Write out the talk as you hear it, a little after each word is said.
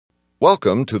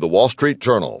Welcome to the Wall Street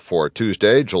Journal for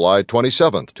Tuesday, July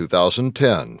 27,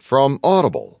 2010, from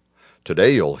Audible.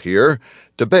 Today you'll hear,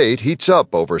 debate heats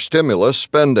up over stimulus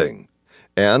spending,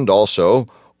 and also,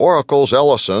 Oracle's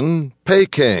Ellison, Pay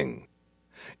King.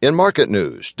 In market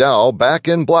news, Dow back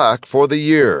in black for the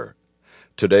year.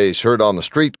 Today's Heard on the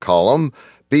Street column,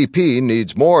 BP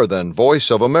needs more than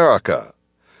Voice of America.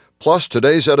 Plus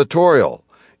today's editorial,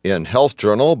 in Health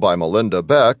Journal by Melinda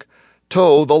Beck,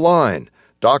 Toe the Line,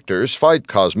 Doctors Fight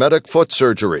Cosmetic Foot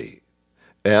Surgery.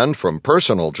 And from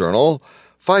Personal Journal,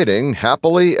 Fighting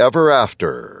Happily Ever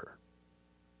After.